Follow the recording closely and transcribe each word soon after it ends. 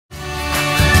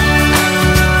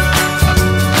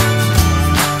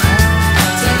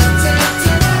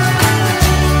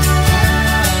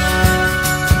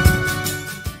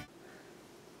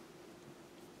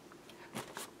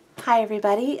Hi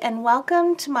everybody, and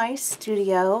welcome to my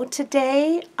studio.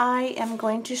 Today I am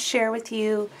going to share with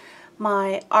you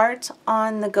my art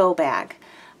on the go bag.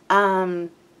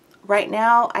 Right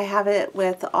now I have it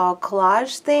with all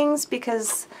collage things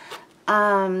because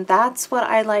that's what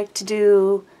I like to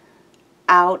do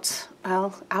out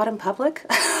in public.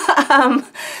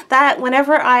 That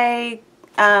whenever I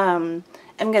am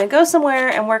going to go somewhere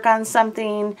and work on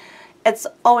something, it's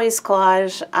always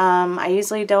collage. I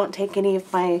usually don't take any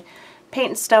of my paint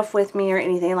and stuff with me or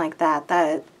anything like that.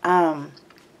 That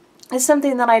is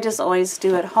something that I just always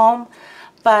do at home.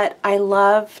 But I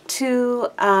love to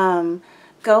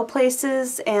go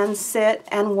places and sit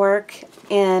and work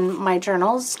in my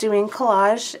journals doing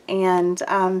collage and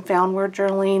found word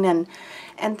journaling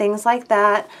and things like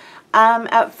that.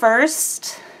 At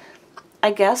first,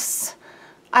 I guess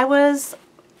I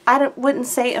wouldn't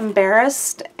say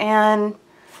embarrassed, and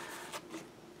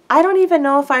I don't even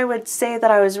know if I would say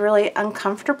that I was really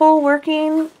uncomfortable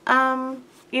working,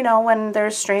 you know, when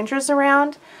there's strangers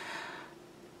around.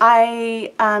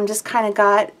 I just kind of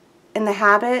got in the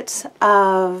habit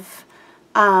of,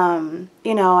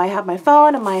 you know, I have my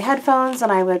phone and my headphones,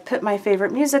 and I would put my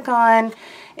favorite music on,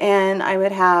 and I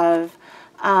would have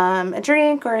a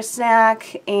drink or a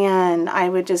snack, and I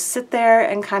would just sit there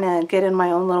and kind of get in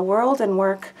my own little world and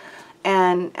work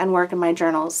and work in my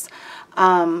journals.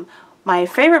 My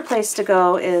favorite place to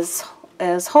go is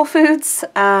Whole Foods.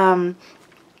 You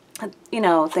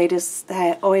know,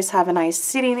 they always have a nice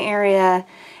seating area,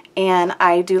 and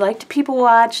I do like to people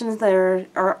watch, and there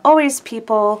are always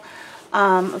people.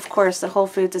 Of course, at Whole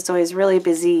Foods it's always really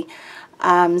busy,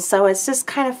 so it's just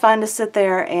kind of fun to sit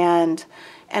there and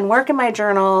work in my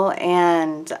journal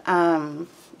and,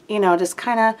 you know, just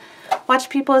kind of watch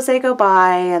people as they go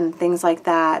by and things like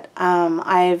that.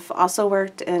 I've also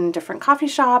worked in different coffee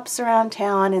shops around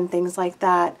town and things like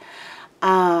that.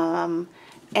 And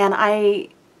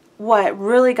what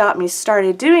really got me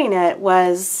started doing it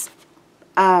was,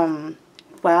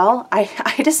 well,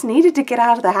 I just needed to get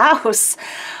out of the house.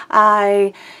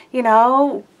 You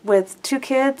know, with 2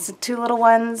 kids, 2 little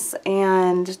ones,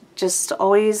 and just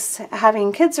always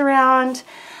having kids around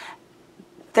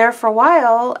there for a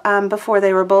while, before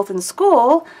they were both in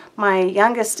school. My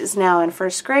youngest is now in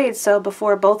 1st grade, so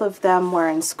before both of them were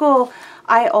in school,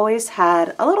 I always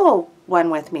had a little one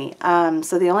with me.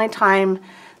 So the only time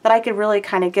that I could really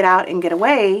kind of get out and get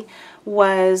away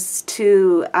was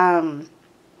to,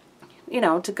 you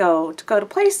know, to go to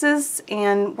places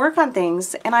and work on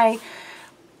things. And I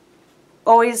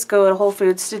always go to Whole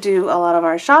Foods to do a lot of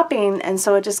our shopping, and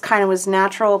so it just kind of was a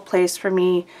natural place for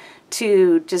me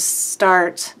to just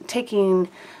start taking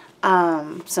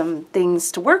some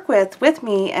things to work with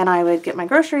me, and I would get my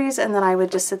groceries, and then I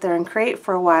would just sit there and create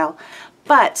for a while.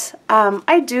 But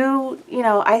I do, you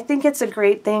know, I think it's a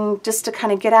great thing just to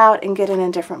kind of get out and get in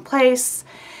a different place,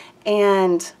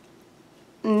 and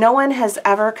no one has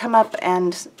ever come up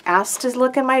and asked to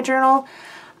look in my journal.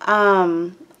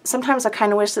 Sometimes I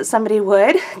kind of wish that somebody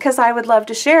would, because I would love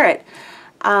to share it.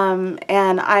 And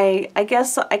I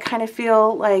guess I kind of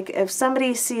feel like if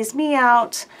somebody sees me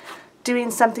out doing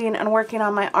something and working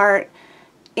on my art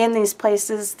in these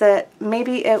places, that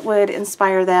maybe it would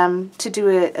inspire them to do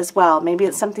it as well. Maybe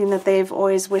it's something that they've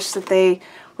always wished that they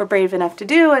were brave enough to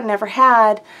do and never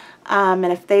had. And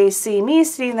if they see me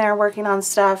sitting there working on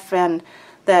stuff, and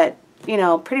that, you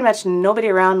know, pretty much nobody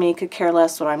around me could care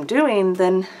less what I'm doing,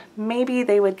 then maybe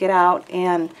they would get out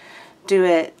and do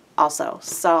it also.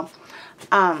 So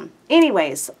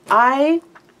anyways, I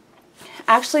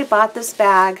actually bought this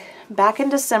bag back in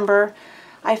December.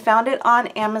 I found it on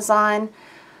Amazon.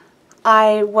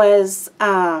 I was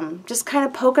just kind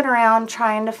of poking around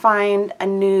trying to find a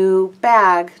new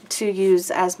bag to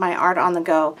use as my art on the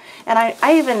go. And I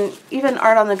even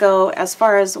art on the go as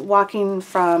far as walking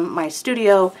from my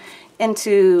studio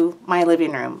into my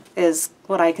living room is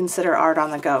what I consider art on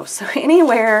the go. So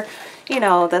anywhere, you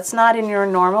know, that's not in your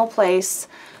normal place.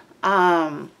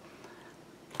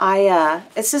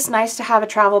 It's just nice to have a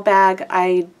travel bag.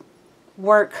 I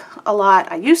work a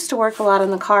lot. I used to work a lot in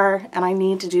the car, and I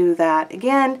need to do that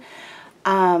again.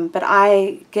 But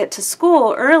I get to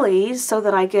school early so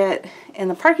that I get in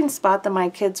the parking spot that my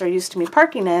kids are used to me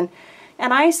parking in,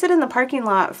 and I sit in the parking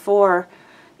lot for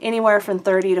anywhere from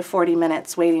 30 to 40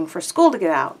 minutes waiting for school to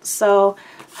get out. So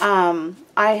I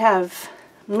have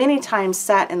many times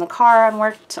sat in the car and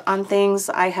worked on things.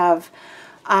 I have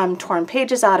torn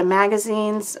pages out of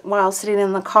magazines while sitting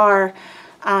in the car,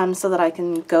 so that I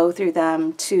can go through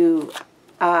them to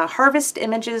harvest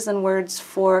images and words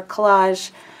for collage.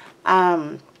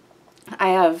 I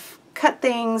have cut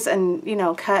things and, you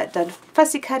know, done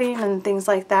fussy cutting and things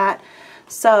like that.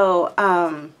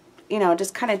 So, you know,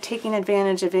 just kind of taking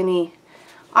advantage of any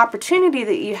opportunity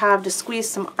that you have to squeeze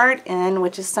some art in,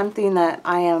 which is something that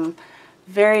I am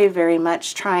very, very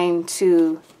much trying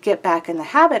to get back in the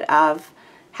habit of.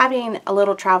 Having a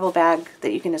little travel bag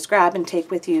that you can just grab and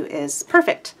take with you is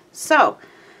perfect. So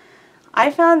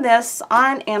I found this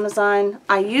on Amazon.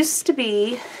 I used to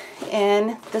be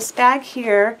in this bag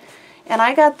here, and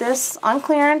I got this on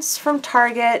clearance from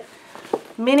Target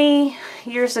many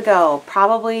years ago.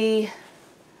 Probably,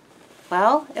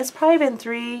 well, it's probably been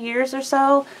 3 years or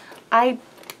so. I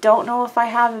don't know if I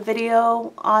have a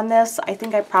video on this. I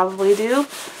think I probably do.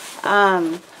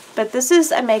 But this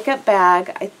is a makeup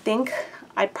bag. I think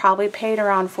I probably paid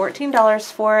around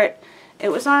 $14 for it.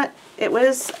 It was at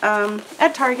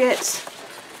Target.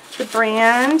 The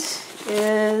brand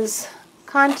is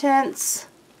Contents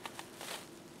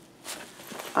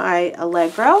by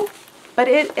Allegro. But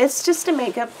it's just a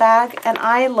makeup bag, and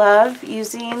I love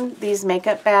using these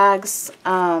makeup bags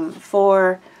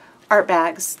for art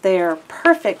bags. They're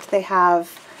perfect. They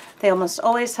almost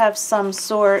always have some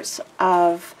sort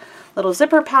of little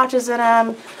zipper pouches in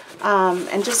them,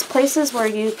 and just places where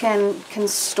you can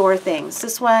store things.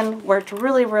 This one worked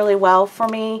really, really well for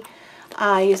me.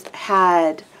 I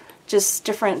had just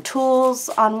different tools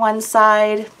on one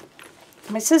side,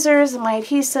 my scissors and my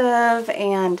adhesive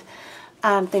and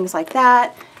things like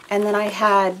that. And then I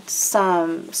had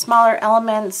some smaller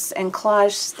elements and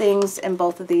collage things in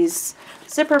both of these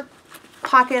zipper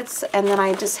pockets, and then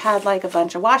I just had like a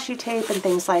bunch of washi tape and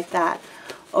things like that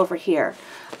over here.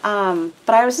 But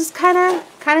I was just kind of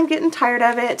getting tired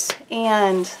of it,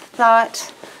 and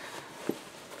thought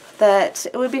that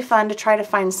it would be fun to try to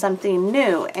find something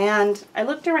new. And I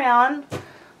looked around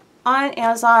on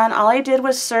Amazon. All I did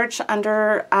was search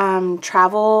under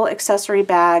travel accessory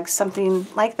bags, something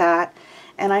like that,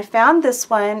 and I found this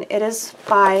one. It is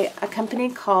by a company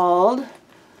called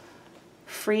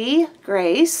Free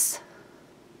Grace,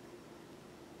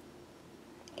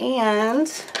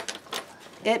 and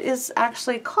it is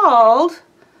actually called,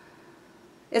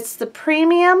 it's the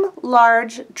Premium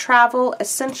Large Travel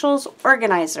Essentials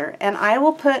Organizer, and I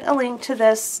will put a link to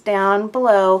this down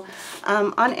below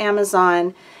on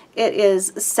Amazon. It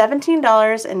is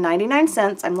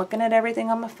 $17.99. I'm looking at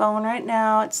everything on my phone right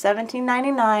now. It's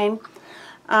 $17.99.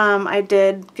 I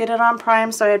did get it on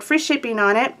Prime, so I had free shipping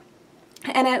on it.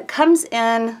 And it comes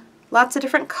in lots of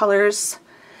different colors.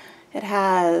 It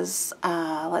has,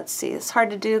 let's see, it's hard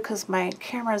to do because my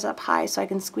camera's up high so I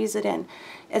can squeeze it in.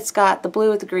 It's got the blue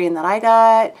with the green that I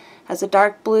got. It has a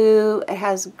dark blue. It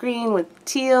has green with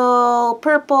teal,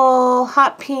 purple,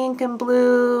 hot pink, and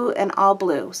blue, and all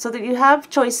blue. So that you have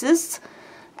choices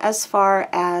as far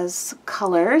as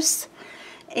colors.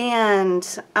 And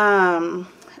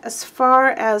as far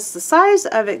as the size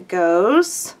of it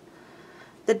goes,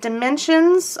 the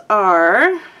dimensions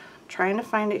are, I'm trying to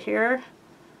find it here.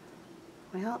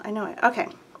 Well, I know it. Okay.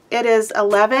 It is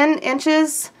 11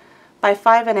 inches by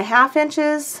 5.5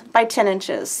 inches by 10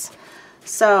 inches.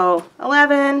 So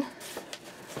 11,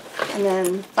 and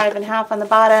then 5.5 on the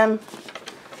bottom,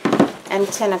 and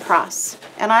 10 across.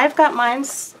 And I've got mine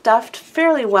stuffed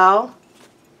fairly well,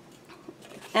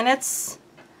 and it's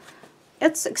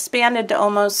expanded to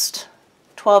almost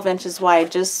 12 inches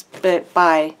wide just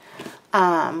by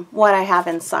what I have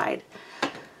inside.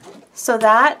 So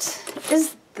that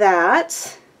is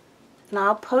that, and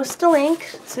I'll post a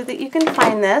link so that you can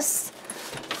find this.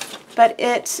 But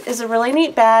it is a really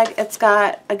neat bag. It's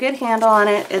got a good handle on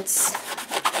it. It's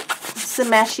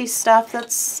some meshy stuff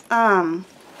that's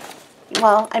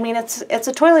well, I mean, it's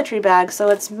a toiletry bag, so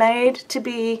it's made to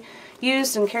be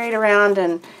used and carried around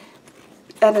and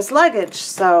as luggage.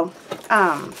 So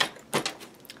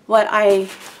it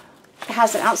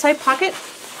has an outside pocket,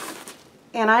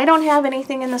 and I don't have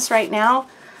anything in this right now.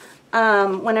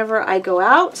 Whenever I go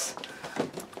out,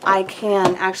 I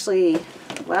can actually,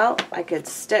 well, I could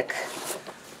stick,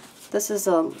 this is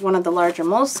one of the larger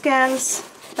moleskins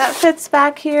that fits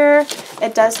back here.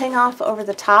 It does hang off over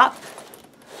the top,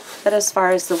 but as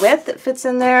far as the width, it fits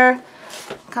in there.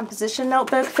 Composition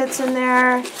notebook fits in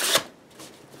there.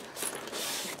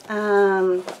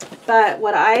 But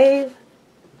what I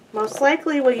most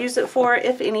likely will use it for,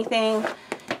 if anything,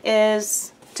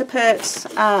 is to put,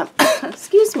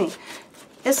 excuse me,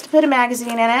 is to put a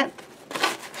magazine in it.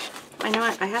 I know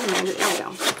I had a magazine, there we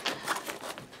go.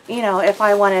 You know, if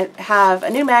I want to have a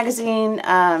new magazine,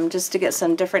 just to get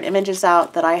some different images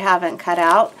out that I haven't cut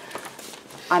out,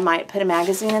 I might put a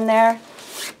magazine in there,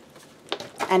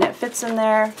 and it fits in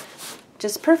there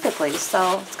just perfectly.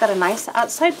 So it's got a nice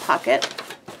outside pocket.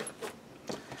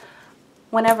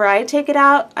 whenever I take it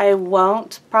out, I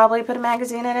won't probably put a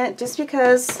magazine in it just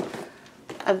because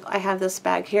I have this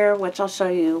bag here, which I'll show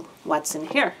you what's in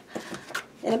here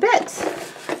in a bit.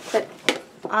 But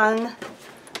on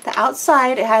the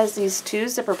outside, it has these 2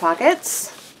 zipper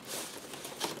pockets.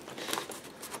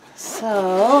 So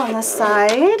on the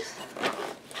side,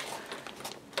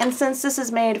 and since this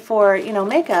is made for, you know,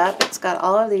 makeup, it's got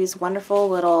all of these wonderful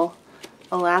little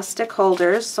elastic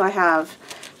holders. So I have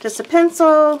just a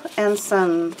pencil and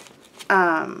some,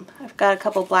 I've got a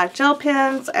couple black gel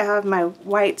pens. I have my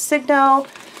white Signo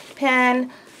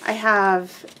pen. I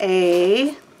have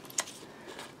a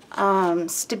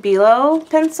Stabilo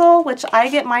pencil, which I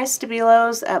get my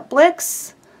Stabilos at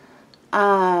Blick's.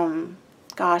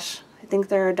 Gosh, I think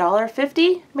they're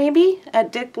 $1.50 maybe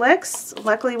at Dick Blick's.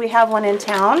 Luckily we have one in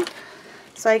town,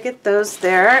 so I get those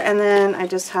there. And then I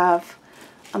just have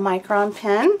a Micron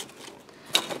pen.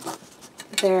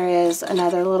 There is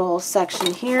another little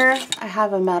section here. I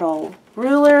have a metal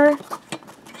ruler,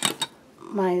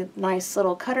 my nice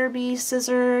little cutter bee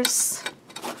scissors,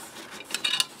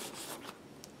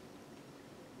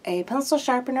 a pencil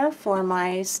sharpener for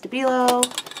my Stabilo,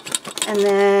 and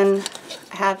then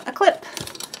I have a clip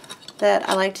that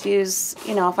I like to use,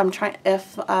 you know,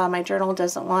 if my journal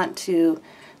doesn't want to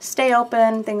stay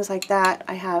open, things like that.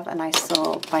 I have a nice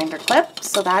little binder clip.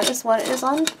 So that is what is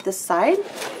on this side.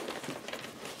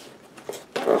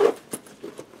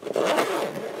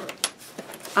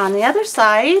 On the other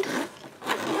side,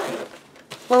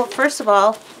 well, first of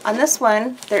all, on this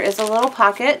one, there is a little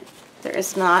pocket. There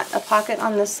is not a pocket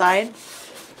on this side.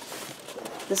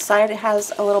 This side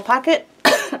has a little pocket,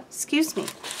 excuse me.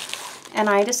 And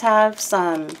I just have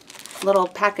some little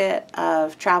packet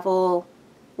of travel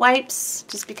wipes,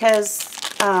 just because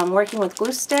working with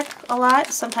glue stick a lot,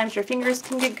 sometimes your fingers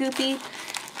can get goopy,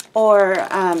 or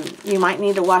you might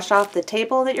need to wash off the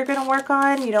table that you're going to work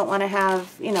on. You don't want to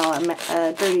have, you know,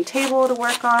 a dirty table to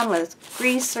work on with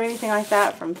grease or anything like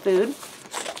that from food.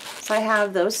 So I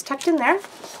have those tucked in there.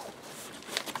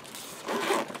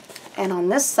 And on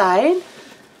this side,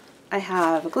 I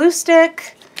have a glue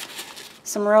stick,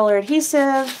 some roller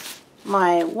adhesive,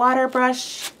 my water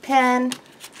brush pen,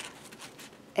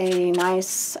 a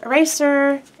nice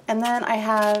eraser, and then I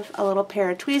have a little pair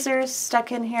of tweezers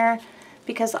stuck in here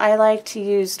because I like to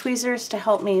use tweezers to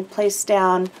help me place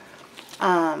down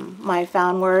my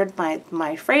found word,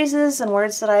 my phrases and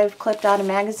words that I've clipped out of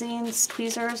magazines.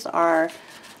 Tweezers are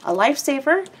a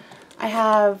lifesaver. I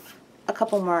have a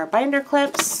couple more binder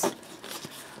clips.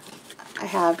 I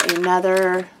have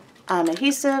another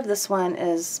adhesive. This one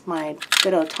is my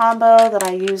good old Tombow that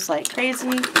I use like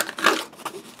crazy.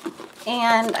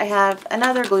 And I have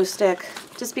another glue stick,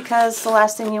 just because the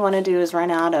last thing you want to do is run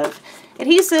out of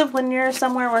adhesive when you're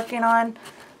somewhere working on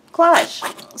collage.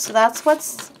 So that's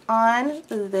what's on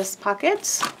this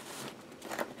pocket.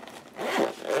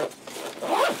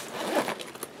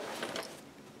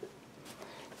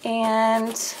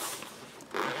 And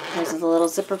there's a little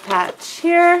zipper patch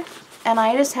here. And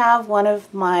I just have one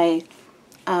of my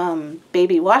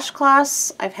baby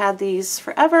washcloths. I've had these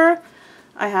forever.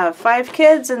 I have 5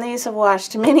 kids and these have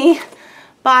washed many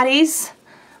bodies,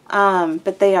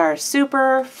 but they are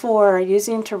super for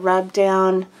using to rub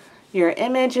down your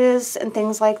images and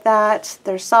things like that.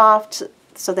 They're soft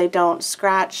so they don't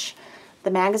scratch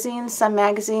the magazines. Some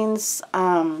magazines,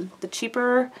 the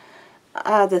cheaper,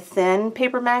 the thin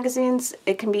paper magazines,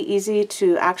 it can be easy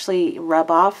to actually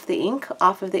rub off the ink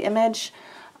off of the image.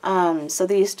 So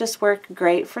these just work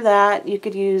great for that. You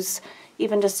could use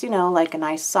even just, you know, like a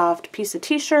nice soft piece of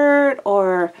t-shirt,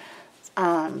 or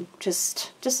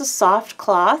just a soft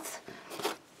cloth.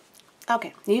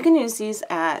 Okay, you can use these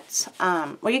at,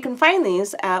 well, you can find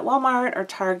these at Walmart or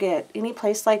Target, any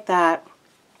place like that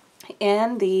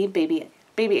in the baby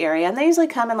area. And they usually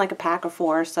come in like a pack of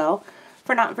 4 or so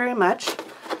for not very much,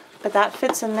 but that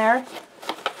fits in there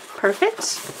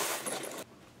perfect.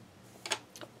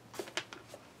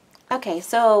 Okay,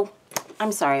 so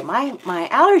I'm sorry, my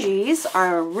allergies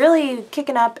are really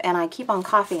kicking up and I keep on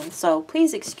coughing, so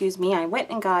please excuse me. I went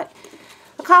and got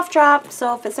a cough drop,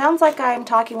 so if it sounds like I'm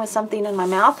talking with something in my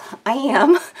mouth, I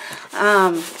am.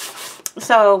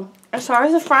 So as far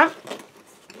as the front,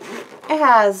 it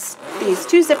has these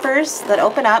 2 zippers that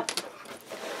open up,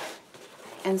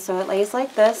 and so it lays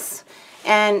like this,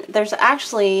 and there's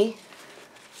actually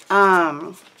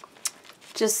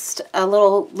just a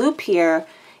little loop here.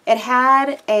 It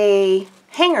had a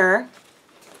hanger.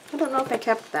 I don't know if I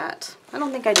kept that. I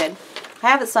don't think I did. I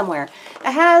have it somewhere.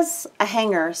 It has a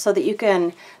hanger so that you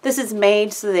can, this is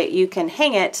made so that you can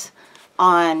hang it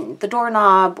on the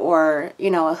doorknob, or, you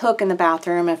know, a hook in the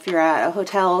bathroom if you're at a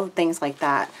hotel, things like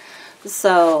that.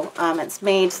 So it's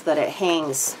made so that it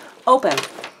hangs open.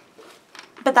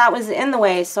 But that was in the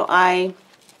way, so I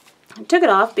took it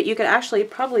off, but you could actually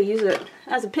probably use it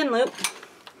as a pin loop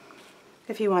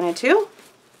if you wanted to.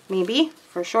 Maybe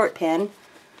for a short pin.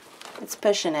 It's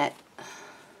pushing it.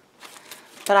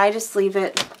 But I just leave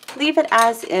it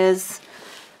as is.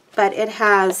 But it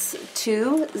has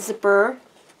 2 zipper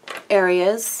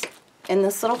areas in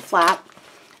this little flap.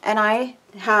 And I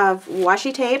have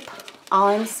washi tape all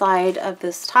inside of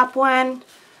this top one,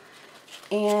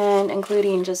 and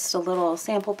including just a little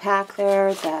sample pack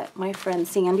there that my friend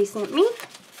Sandy sent me.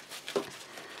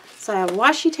 So I have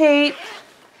washi tape,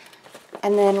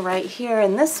 and then right here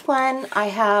in this one I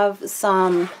have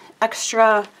some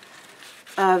extra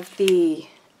of the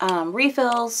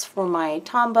refills for my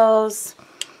Tombos.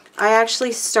 I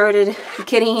actually started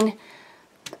getting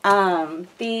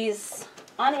these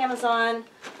on Amazon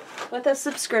with a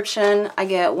subscription. I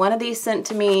get one of these sent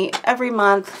to me every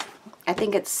month. I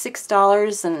think it's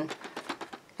 $6 and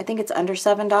I think it's under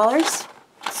 $7.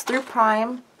 It's through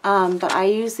Prime, but I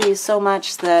use these so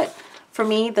much that for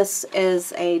me this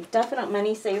is a definite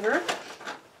money saver.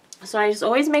 So I just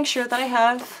always make sure that I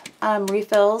have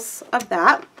refills of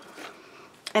that.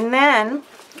 And then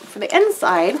for the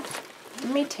inside,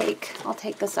 I'll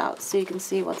take this out so you can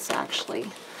see what's actually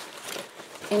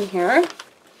in here.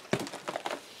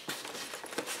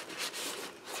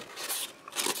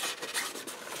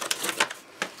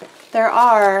 There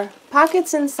are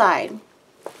pockets inside.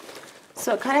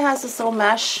 So it kind of has this little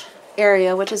mesh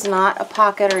area, which is not a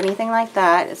pocket or anything like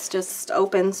that. It's just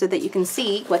open so that you can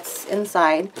see what's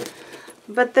inside.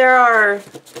 But there are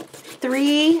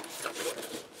 3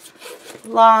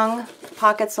 long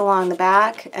pockets along the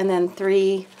back, and then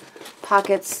 3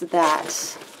 pockets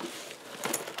that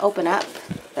open up,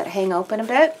 that hang open a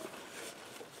bit.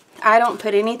 I don't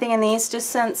put anything in these just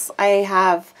since I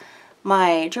have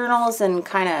my journals and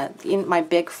kind of my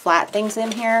big flat things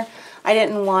in here. I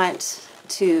didn't want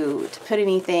to put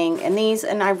anything in these,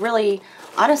 and I really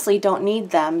honestly don't need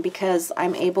them because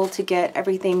I'm able to get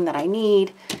everything that I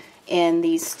need in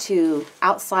these 2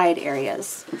 outside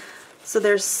areas. So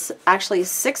there's actually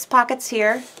 6 pockets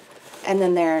here, and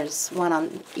then there's 1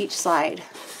 on each side.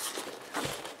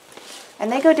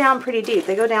 And they go down pretty deep.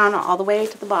 They go down all the way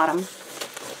to the bottom.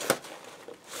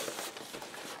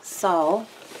 So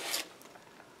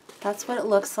that's what it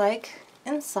looks like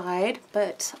inside,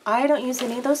 but I don't use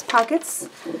any of those pockets.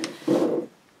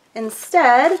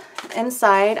 Instead,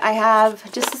 inside I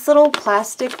have just this little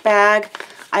plastic bag.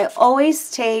 I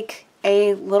always take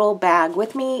a little bag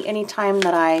with me anytime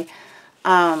that I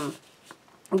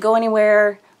go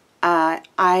anywhere. I'm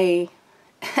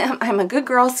a good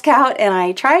Girl Scout, and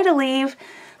I try to leave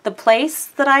the place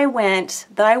that I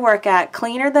work at,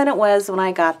 cleaner than it was when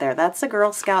I got there. That's a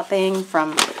Girl Scout thing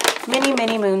from many,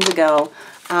 many moons ago.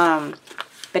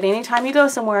 But anytime you go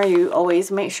somewhere, you always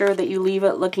make sure that you leave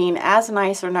it looking as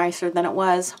nice or nicer than it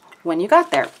was when you got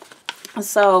there.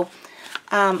 So,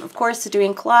 of course,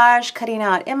 doing collage, cutting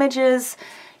out images,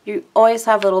 you always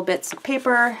have little bits of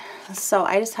paper. So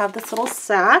I just have this little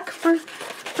sack for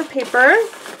paper.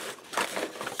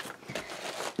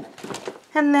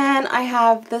 And then I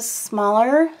have this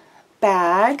smaller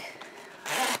bag.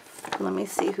 Let me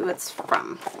see who it's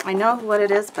from. I know what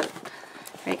it is, but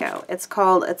there you go.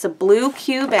 It's a blue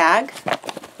Q bag.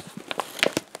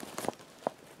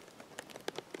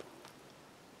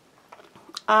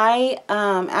 I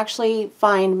actually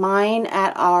find mine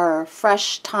at our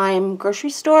Fresh Time grocery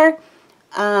store.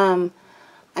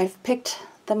 I've picked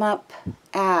them up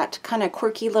at kind of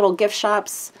quirky little gift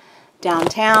shops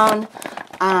downtown.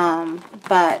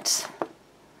 But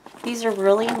these are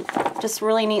just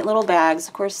really neat little bags.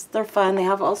 Of course, they're fun. They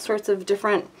have all sorts of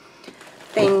different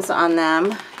things on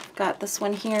them. I've got this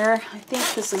one here. I think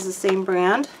this is the same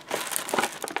brand.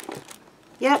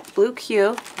 Yep, Blue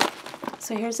Q.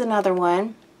 So here's another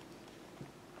one.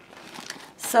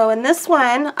 So in this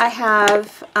one, I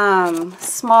have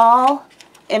small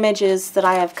images that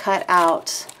I have cut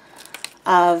out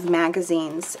of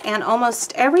magazines. And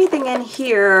almost everything in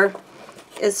here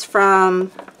is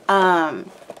from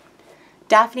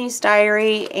Daphne's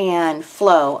Diary and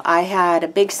Flow. I had a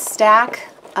big stack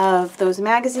of those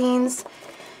magazines,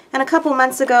 and a couple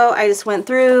months ago I just went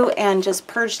through and just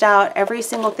purged out every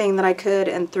single thing that I could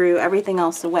and threw everything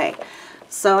else away.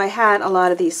 So I had a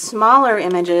lot of these smaller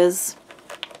images,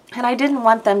 and I didn't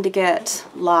want them to get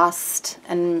lost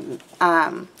and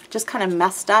just kind of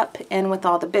messed up in with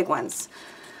all the big ones.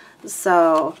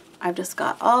 So I've just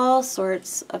got all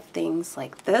sorts of things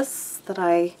like this that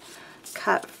I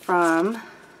cut from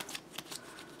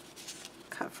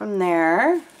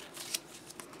there.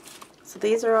 So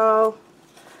these are all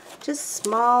just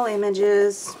small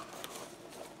images.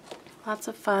 Lots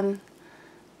of fun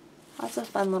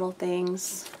little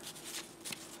things.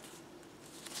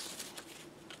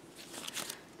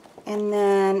 And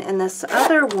then in this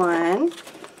other one,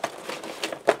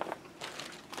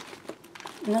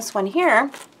 in this one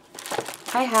here,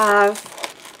 I have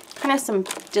kind of some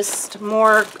just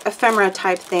more ephemera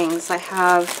type things. I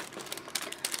have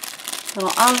a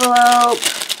little envelope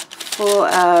full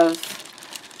of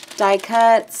die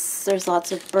cuts. There's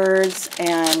lots of birds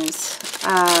and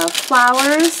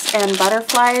flowers and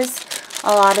butterflies.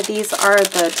 A lot of these are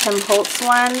the Tim Holtz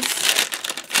ones.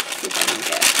 Let's see if I can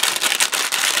get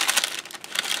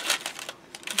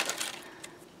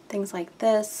things like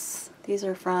this. These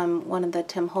are from one of the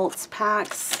Tim Holtz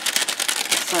packs.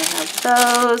 So I have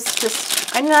those.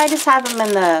 I just have them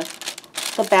in the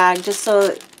bag just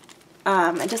so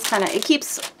it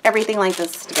keeps everything like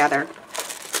this together.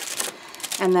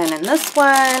 And then in this one,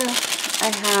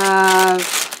 I have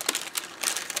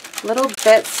little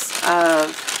bits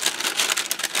of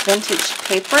vintage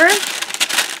paper.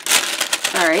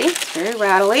 Sorry, it's very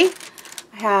rattly.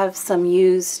 I have some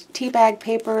used tea bag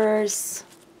papers,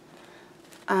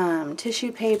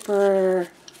 tissue paper,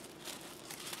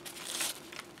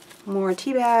 more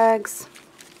tea bags.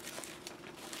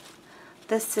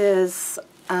 This is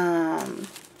a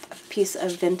piece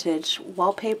of vintage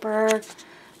wallpaper.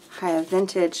 I have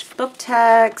vintage book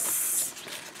texts,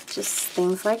 just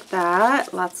things like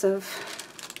that. Lots of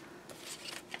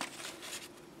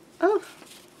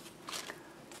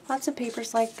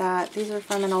papers like that. These are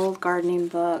from an old gardening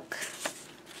book.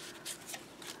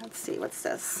 Let's see, what's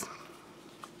this?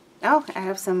 Oh, I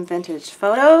have some vintage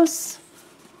photos.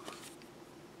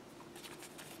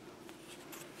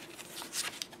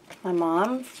 My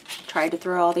mom tried to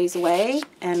throw all these away,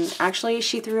 and actually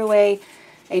she threw away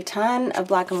a ton of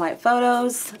black and white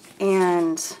photos,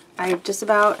 and I just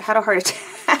about had a heart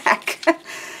attack.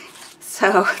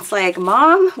 So it's like,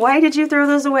 Mom, why did you throw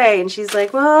those away? And she's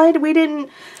like, well, we didn't,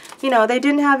 they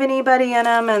didn't have anybody in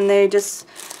them, and they just,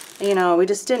 we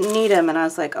just didn't need them. And I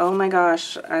was like, oh my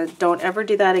gosh, don't ever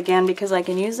do that again, because I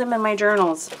can use them in my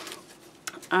journals.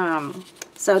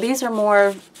 So these are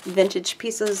more vintage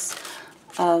pieces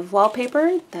of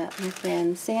wallpaper that my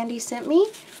friend Sandy sent me.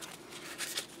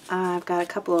 I've got a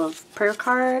couple of prayer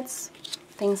cards,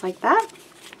 things like that.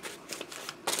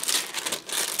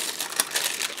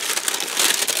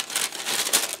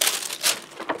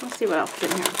 Let's see what else is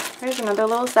in here. There's another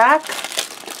little sack.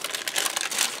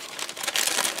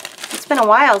 It's been a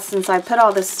while since I put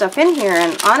all this stuff in here,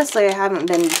 and honestly I haven't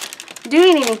been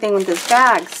doing anything with these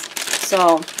bags.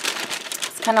 So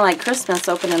it's kind of like Christmas,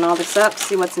 opening all this up,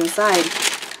 see what's inside.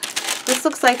 This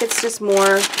looks like it's just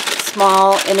more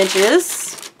small images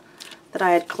that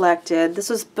I had collected. This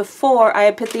was before, I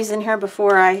had put these in here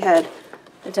before I had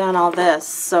done all this.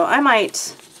 So I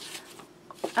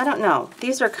don't know.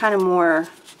 These are kind of more,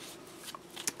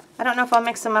 I don't know if I'll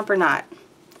mix them up or not.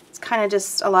 It's kind of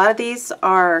just, a lot of these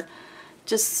are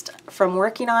just from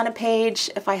working on a page.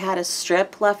 If I had a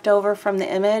strip left over from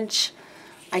the image,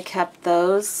 I kept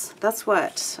those. That's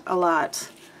what a lot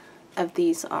of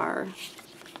these are.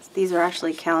 These are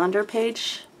actually calendar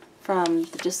page from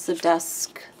just the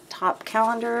desk top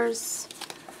calendars.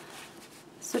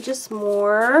 So just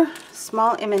more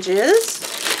small images.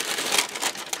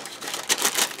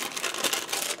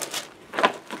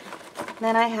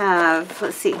 Then I have,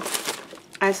 let's see,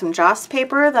 I have some Joss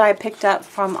paper that I picked up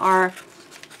from our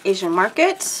Asian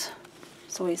market.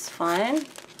 It's always fun.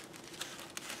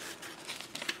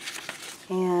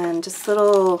 And just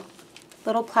little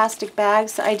plastic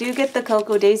bags. I do get the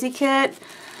Cocoa Daisy kit,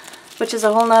 which is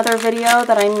a whole nother video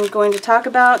that I'm going to talk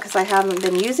about because I haven't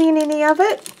been using any of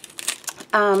it.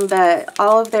 But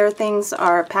all of their things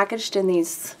are packaged in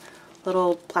these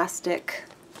little plastic,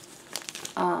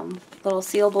 little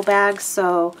sealable bags.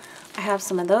 So I have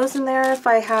some of those in there if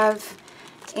I have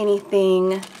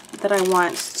anything that I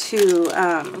want to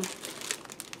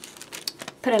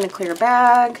put in a clear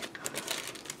bag.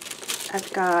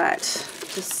 I've got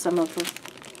just some of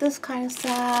this kind of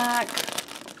sack,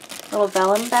 little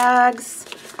vellum bags,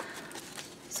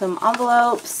 some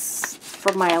envelopes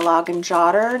for my log and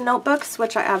jotter notebooks,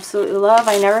 which I absolutely love.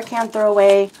 I never can throw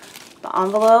away the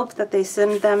envelope that they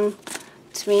send them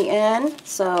to me in,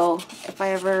 so if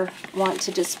I ever want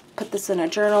to just put this in a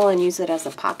journal and use it as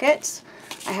a pocket,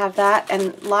 I have that.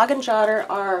 And log and jotter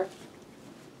are,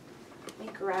 let me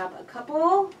grab a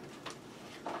couple.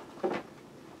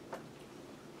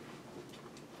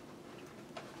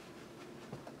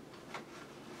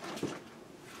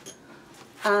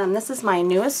 This is my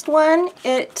newest one.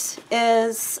 It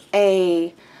is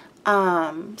a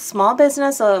small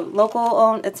business, a local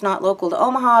owned, it's not local to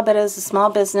Omaha, but it's a small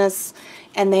business,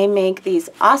 and they make these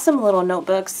awesome little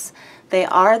notebooks. They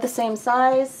are the same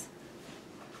size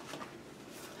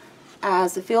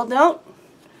as a field note,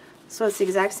 so it's the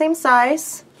exact same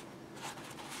size,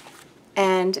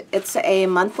 and it's a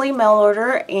monthly mail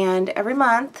order, and every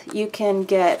month you can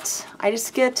get, I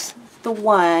just get the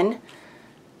one,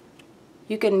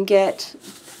 you can get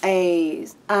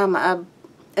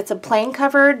it's a plain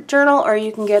covered journal, or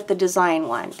you can get the design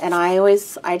one, and I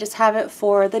just have it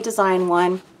for the design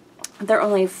one. They're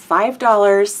only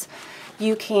 $5.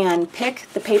 You can pick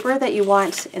the paper that you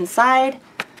want inside.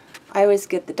 I always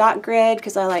get the dot grid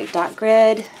because I like dot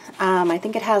grid. I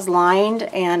think it has lined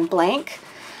and blank,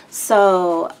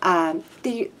 so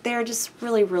they're just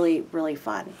really, really, really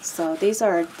fun. So these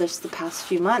are just the past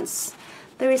few months.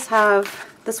 They always have,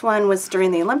 this one was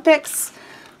during the Olympics,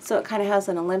 so it kind of has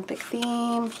an Olympic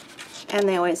theme, and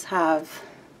they always have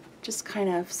just kind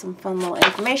of some fun little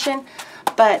information.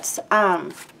 But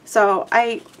so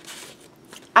I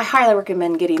highly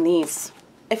recommend getting these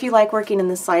if you like working in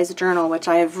this size journal, which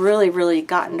I have really, really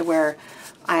gotten to where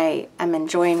I am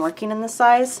enjoying working in this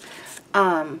size.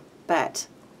 But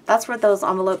that's where those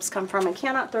envelopes come from. I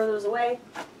cannot throw those away.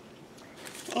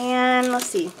 And let's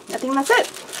see, I think that's it.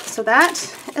 So that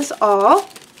is all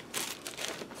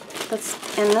that's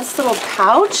in this little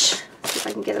pouch. See if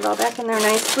I can get it all back in there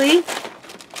nicely.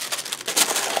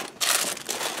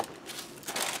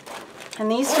 And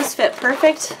these just fit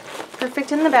perfect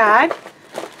in the bag.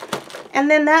 And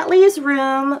then that leaves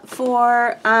room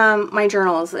for my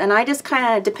journals. And I just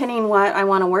kind of, depending what I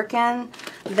want to work in,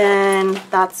 then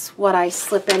that's what I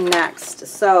slip in next.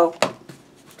 So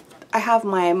I have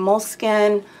my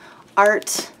Moleskine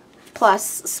Art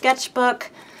Plus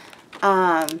sketchbook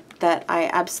that I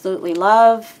absolutely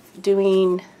love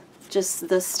doing just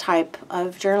this type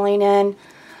of journaling in.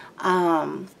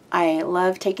 I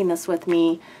love taking this with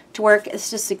me to work. It's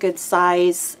just a good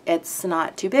size. It's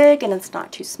not too big and it's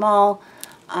not too small.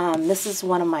 This is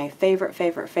one of my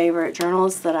favorite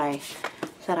journals that I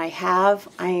have.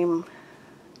 I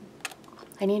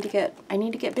need to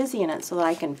get busy in it so that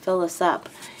I can fill this up.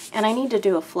 And I need to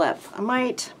do a flip. I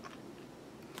might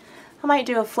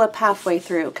do a flip halfway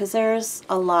through because there's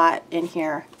a lot in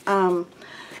here.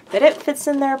 But it fits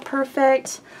in there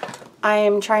perfect. I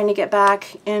am trying to get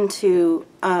back into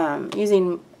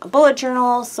using a bullet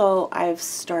journal, so I've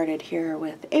started here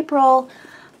with April,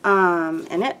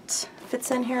 and it fits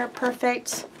in here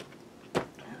perfect.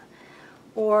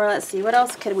 Or let's see, what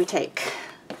else could we take?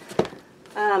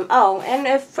 Oh, and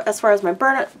if, as far as my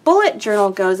bullet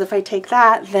journal goes, if I take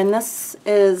that, then this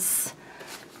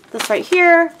right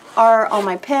here are all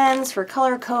my pens for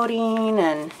color coding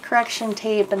and correction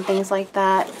tape and things like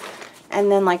that. And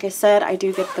then, like I said, I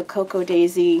do get the Cocoa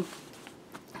Daisy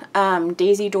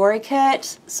Daisy Dory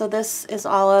kit. So this is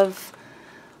all of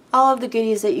the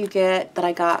goodies that you get that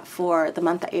I got for the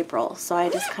month of April. So I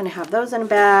just kind of have those in a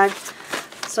bag.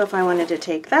 So if I wanted to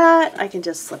take that, I can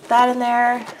just slip that in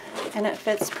there, and it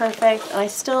fits perfect. And I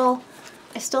still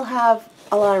have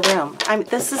a lot of room.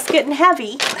 This is getting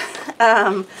heavy,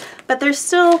 but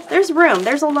there's room.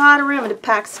 There's a lot of room to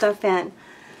pack stuff in.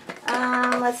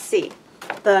 Let's see.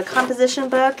 The composition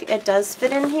book, it does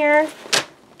fit in here,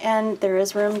 and there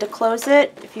is room to close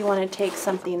it if you want to take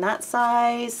something that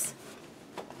size.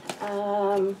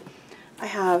 I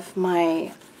have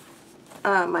my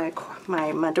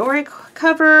Midori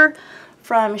cover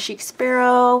from Chic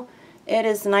Sparrow. It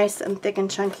is nice and thick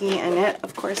and chunky, and it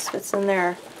of course fits in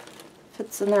there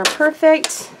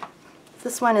perfect.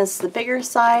 This one is the bigger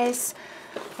size.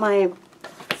 My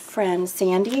friend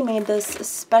Sandy made this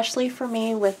especially for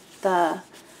me with the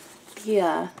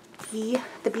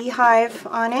beehive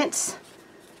on it.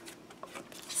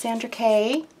 Sandra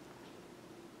K.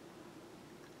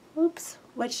 Oops.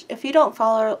 Which, if you don't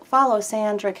follow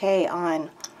Sandra K on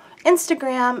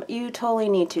Instagram, you totally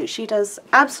need to. She does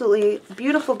absolutely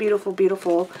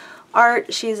beautiful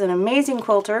art. She's an amazing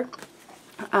quilter.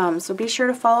 So be sure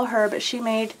to follow her. But she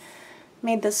made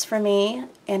this for me,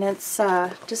 and it's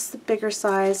just the bigger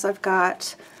size. I've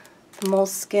got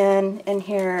Moleskine in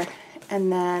here,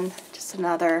 and then just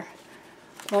another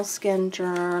Moleskine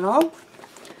journal.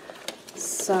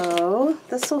 So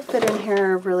this will fit in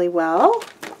here really well.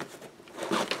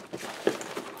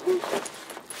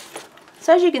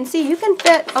 So as you can see, you can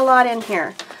fit a lot in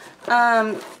here.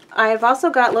 I've also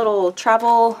got little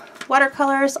travel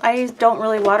watercolors. I don't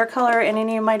really watercolor in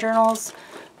any of my journals,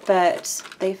 but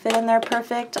they fit in there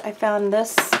perfect. I found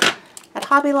this at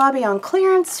Hobby Lobby on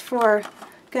clearance for,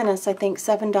 goodness, I think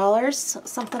 $7,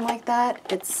 something like that.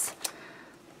 It's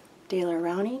Daler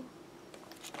Rowney.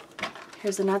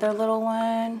 Here's another little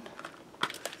one.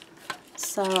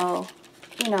 So,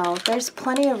 you know, there's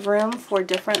plenty of room for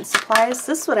different supplies.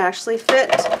 This would actually fit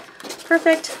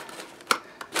perfect.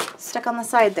 Stuck on the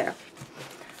side there.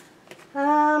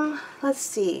 Let's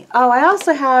see. Oh, I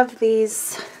also have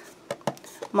these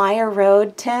Maya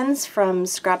Road tins from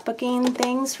scrapbooking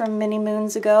things from many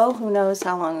moons ago. Who knows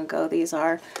how long ago these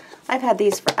are. I've had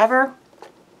these forever.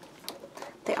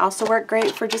 They also work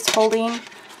great for just holding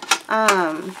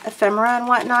ephemera and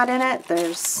whatnot in it.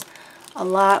 There's a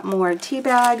lot more tea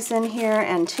bags in here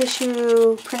and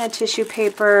tissue, printed tissue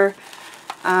paper,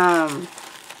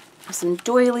 some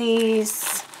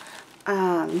doilies,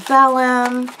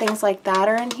 vellum, things like that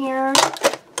are in here.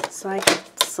 So I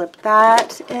could slip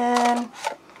that in.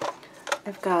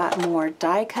 I've got more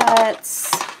die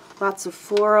cuts, lots of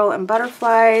floral and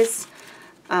butterflies,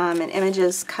 and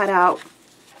images cut out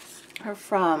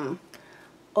from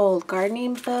old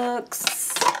gardening books.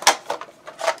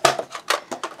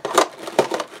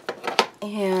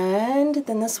 And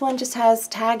then this one just has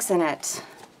tags in it.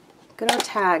 Good old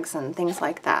tags and things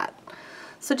like that.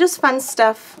 So just fun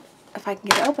stuff, if I can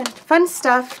get it open, fun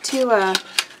stuff to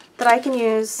that I can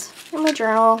use in my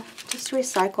journal just to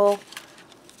recycle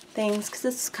things, because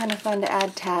it's kind of fun to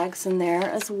add tags in there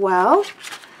as well.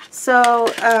 So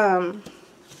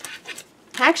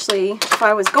actually, if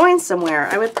I was going somewhere,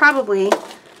 I would probably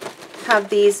have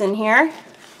these in here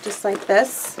just like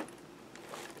this,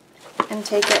 and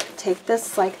take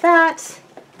this like that.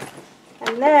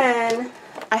 And then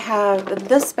I have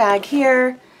this bag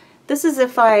here. This is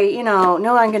if I, you know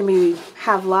I'm going to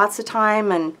have lots of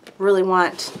time and really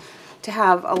want to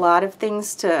have a lot of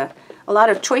things a lot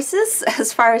of choices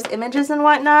as far as images and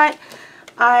whatnot.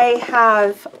 I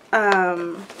have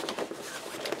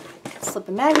slip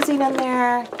a magazine in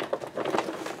there,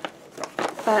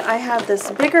 but I have this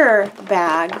bigger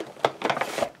bag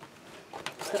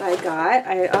that I got.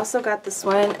 I also got this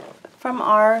one from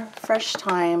our Fresh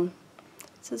Time.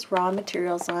 It says raw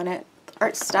materials on it,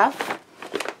 art stuff.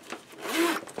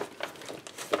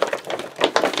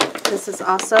 This is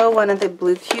also one of the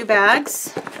Blue Q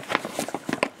bags.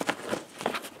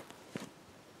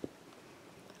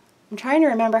 I'm trying to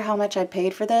remember how much I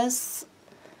paid for this,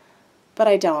 but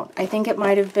I don't. I think it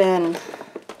might have been,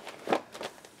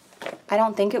 I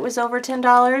don't think it was over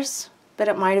 $10, but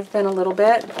it might have been a little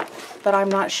bit, but I'm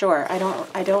not sure. I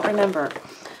don't remember.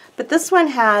 But this one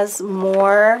has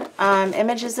more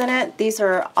images in it. These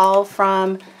are all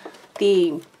from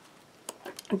the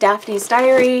Daphne's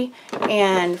Diary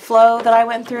and Flow that I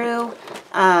went through.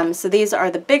 So these are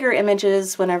the bigger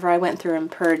images whenever I went through and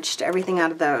purged everything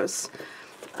out of those.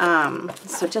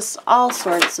 So just all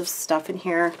sorts of stuff in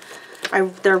here.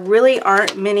 There really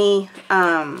aren't many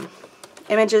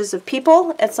images of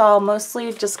people. It's all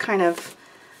mostly just kind of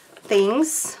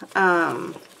things,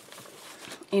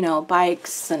 you know,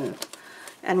 bikes and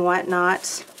whatnot.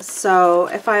 So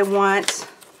if I want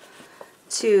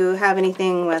to have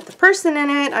anything with a person in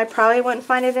it, I probably wouldn't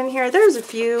find it in here. There's a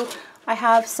few. I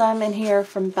have some in here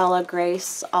from Bella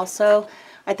Grace also.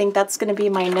 I think that's going to be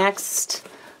my next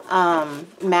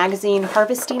magazine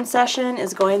harvesting session,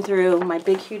 is going through my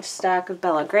big huge stack of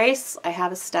Bella Grace. I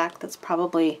have a stack that's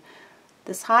probably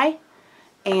this high,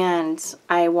 and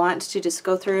I want to just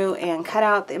go through and cut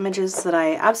out the images that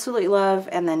I absolutely love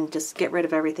and then just get rid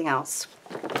of everything else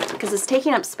because it's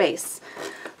taking up space.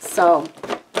 So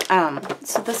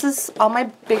so this is all my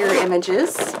bigger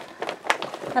images,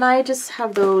 and I just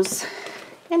have those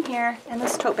in here in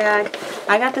this tote bag.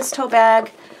 I got this tote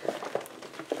bag,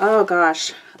 oh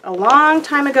gosh, a long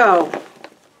time ago.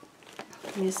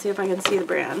 Let me see if I can see the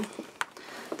brand.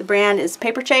 The brand is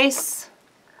Paper Chase.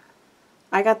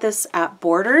 I got this at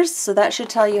Borders, so that should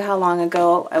tell you how long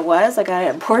ago it was. I got it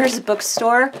at Borders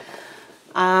bookstore.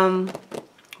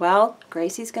 Well,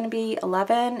 Gracie's going to be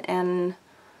 11, and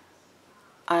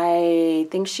I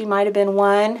think she might have been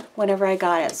 1 whenever I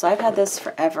got it. So I've had this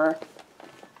forever.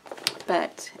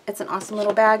 But it's an awesome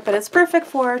little bag, but it's perfect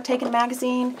for taking a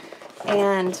magazine.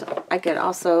 And I could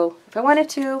also, if I wanted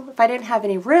to, if I didn't have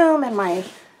any room in my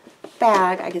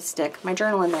bag, I could stick my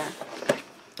journal in there.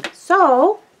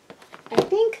 So I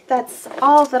think that's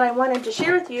all that I wanted to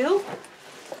share with you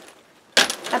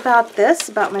about this,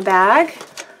 about my bag.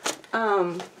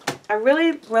 I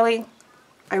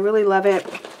really love it.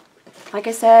 Like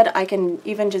I said, I can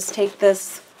even just take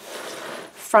this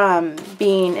from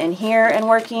being in here and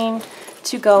working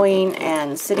to going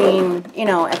and sitting, you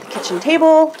know, at the kitchen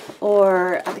table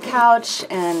or at the couch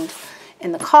and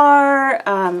in the car,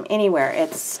 anywhere.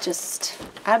 It's just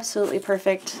absolutely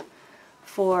perfect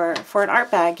for an art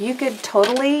bag. You could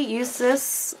totally use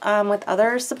this with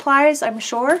other supplies, I'm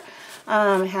sure.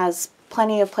 It has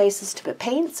plenty of places to put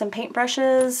paints and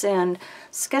paintbrushes and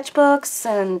sketchbooks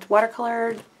and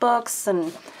watercolor books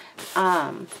and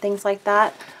things like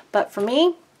that. But for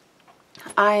me,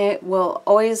 I will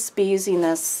always be using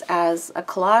this as a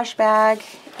collage bag,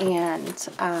 and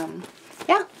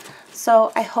yeah.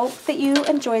 So I hope that you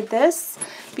enjoyed this.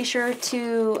 Be sure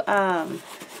to,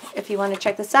 if you want to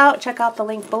check this out, check out the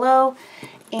link below.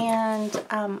 And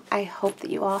I hope that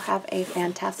you all have a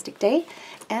fantastic day,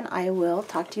 and I will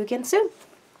talk to you again soon.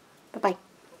 Bye-bye.